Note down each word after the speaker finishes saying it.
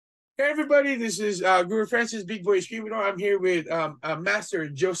Hey everybody, this is Guru Francis Big Boy Screamer. I'm here with Master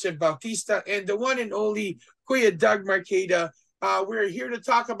Joseph Bautista and the one and only Kuya Doug Marqueda. We're here to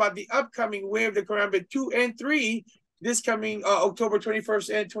talk about the upcoming Wave of the Karambit 2 and 3 this coming October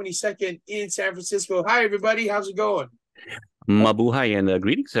 21st and 22nd in San Francisco. Hi everybody, how's it going? Mabuhay and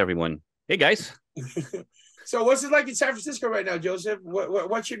greetings, everyone. Hey, guys. So what's it like in San Francisco right now, Joseph?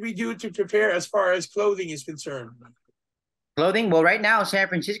 What should we do to prepare as far as clothing is concerned? Clothing, well, right now San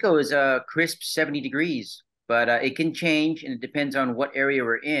Francisco is a crisp 70 degrees, but it can change and it depends on what area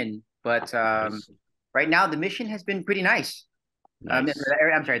we're in. But Nice. right now the mission has been pretty nice. Nice.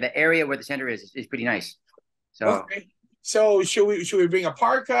 The area where the center is pretty nice. So, Okay. So should we bring a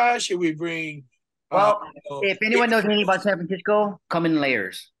parka? Should we bring well, you know, if anyone knows anything about San Francisco, come in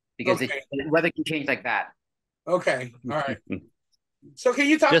layers because okay. the weather can change like that. Okay. All right. So can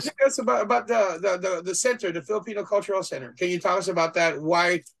you talk Just to us about the center, the Filipino Cultural Center? Can you tell us about that?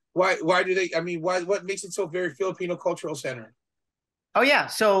 Why do they? I mean, what makes it so very Filipino Cultural Center? Oh yeah,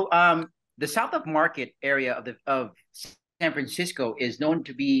 so the South of Market area of San Francisco is known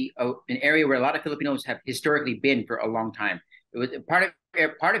to be an area where a lot of Filipinos have historically been for a long time. It was part of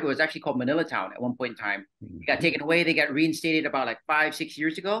it was actually called Manila Town at one point in time. It got taken away. They got reinstated about like 5-6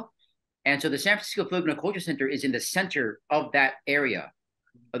 years ago. And so the San Francisco Filipino Culture Center is in the center of that area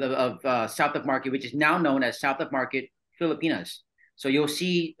of South of Market, which is now known as South of Market Filipinas. So you'll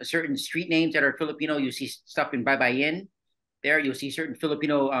see certain street names that are Filipino. You see stuff in Baybayin there. You'll see certain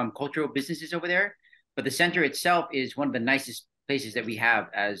Filipino cultural businesses over there. But the center itself is one of the nicest places that we have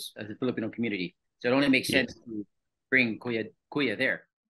as a Filipino community. So it only makes sense to bring Kuya there.